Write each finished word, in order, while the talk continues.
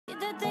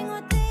te tengo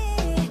a ti,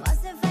 no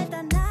hace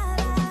falta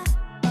nada.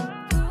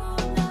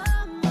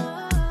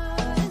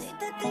 Si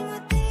te tengo a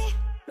ti,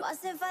 no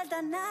hace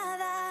falta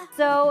nada.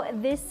 So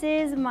this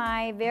is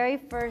my very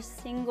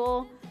first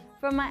single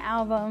from my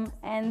album,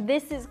 and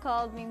this is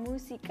called Mi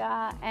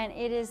Musica, and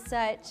it is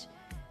such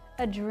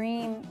a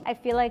dream. I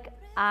feel like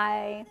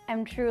I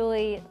am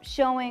truly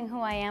showing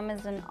who I am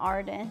as an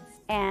artist,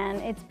 and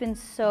it's been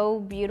so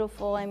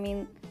beautiful. I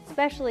mean,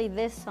 especially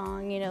this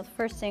song, you know, the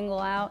first single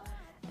out,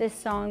 this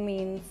song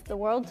means the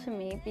world to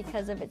me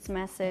because of its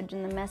message,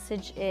 and the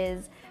message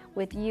is,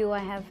 with you I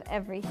have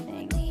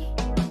everything.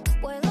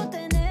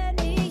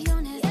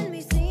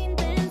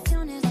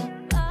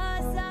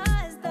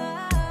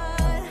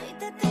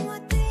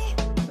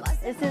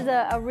 This is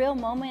a real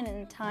moment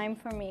in time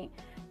for me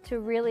to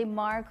really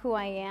mark who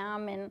I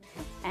am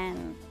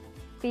and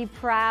be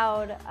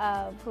proud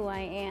of who I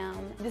am.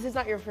 This is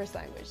not your first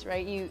language,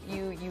 right? You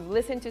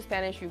listen to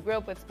Spanish, you grew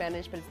up with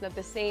Spanish, but it's not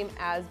the same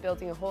as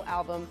building a whole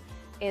album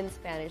in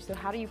Spanish. So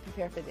how do you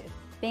prepare for this?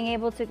 Being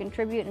able to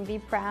contribute and be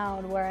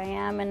proud where I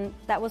am, and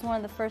that was one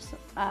of the first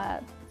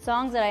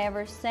songs that I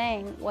ever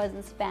sang was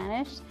in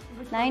Spanish.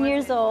 9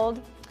 years old.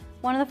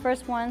 One of the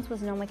first ones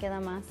was No Me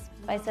Queda Más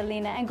by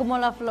Selena and Como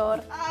la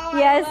Flor. Oh,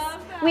 yes,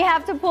 we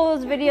have to pull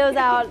those videos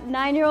out.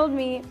 9-year-old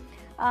me.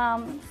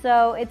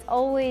 So it's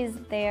always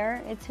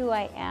there. It's who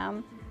I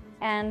am.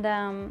 And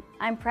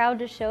I'm proud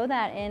to show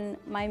that in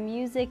my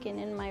music and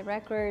in my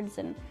records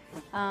and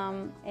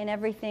in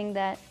everything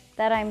that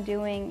I'm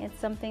doing.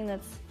 It's something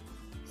that's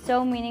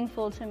so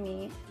meaningful to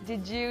me.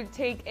 Did you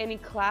take any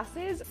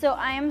classes? So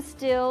I am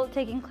still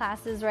taking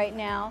classes right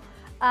now.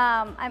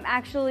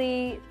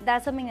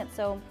 That's something that's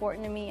so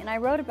important to me, and I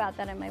wrote about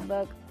that in my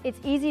book. It's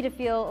easy to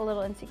feel a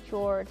little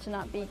insecure to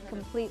not be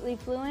completely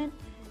fluent.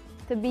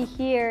 To be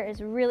here is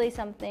really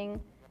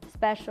something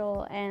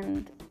special,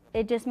 and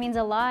it just means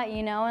a lot,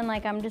 you know, and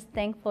like I'm just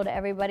thankful to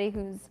everybody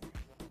who's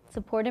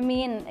supported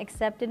me and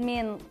accepted me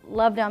and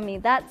loved on me.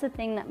 That's the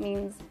thing that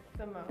means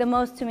the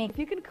most to me. If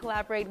you could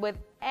collaborate with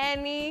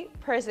any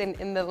person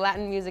in the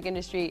Latin music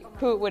industry,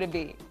 who would it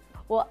be?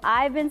 Well,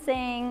 I've been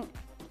saying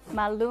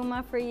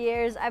Maluma for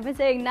years. I've been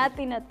saying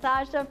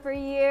Nastassja for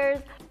years.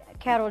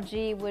 Karol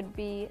G would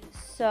be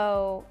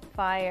so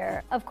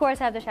fire. Of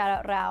course, I have to shout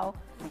out Rao.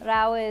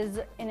 Rao is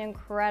an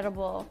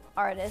incredible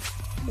artist.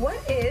 What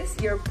is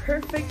your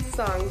perfect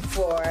song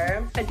for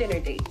a dinner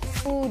date?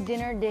 Ooh,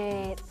 dinner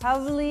date.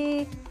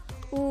 Probably,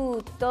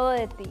 Todo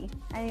de Ti.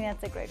 I think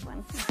that's a great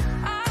one.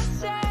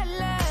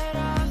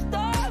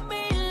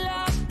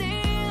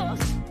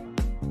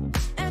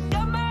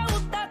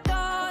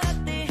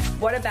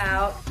 What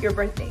about your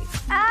birthday?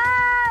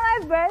 Ah,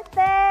 my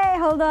birthday!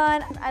 Hold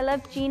on. I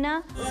love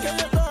Gina.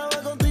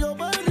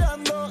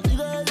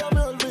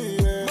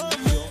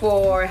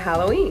 For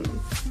Halloween?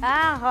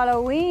 Ah,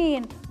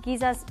 Halloween.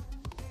 Quizás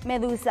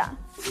Medusa.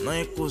 No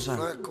hay excusa.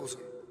 No hay excusa.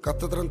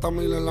 Gaste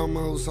 30,000 en la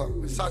Medusa.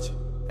 Versace.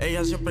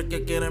 Ella siempre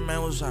que quiere me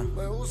usa.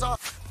 Me usa.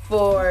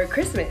 For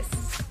Christmas?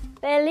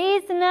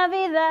 Feliz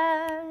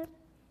Navidad.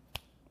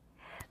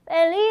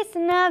 Feliz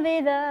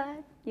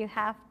Navidad. You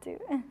have to.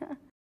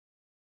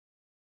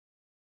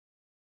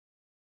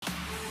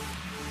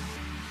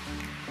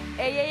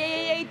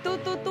 Ey,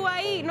 tú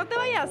ahí, no te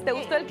vayas, ¿te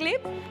gustó el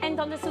clip?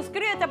 Entonces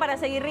suscríbete para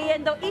seguir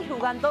riendo y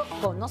jugando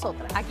con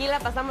nosotras. Aquí la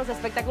pasamos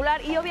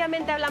espectacular y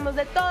obviamente hablamos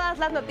de todas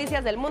las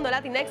noticias del mundo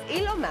Latinx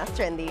y lo más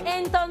trendy.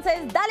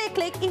 Entonces dale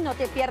click y no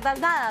te pierdas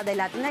nada de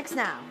Latinx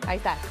Now. Ahí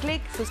está,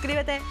 click,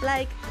 suscríbete,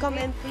 like,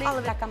 comment, click.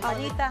 La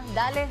campanita,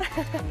 dale,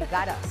 you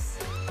got us.